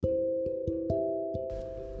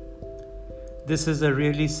This is a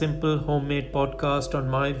really simple homemade podcast on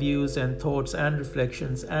my views and thoughts and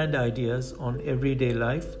reflections and ideas on everyday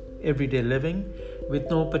life, everyday living, with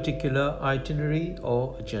no particular itinerary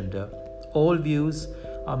or agenda. All views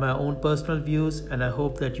are my own personal views, and I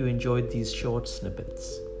hope that you enjoyed these short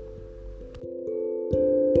snippets.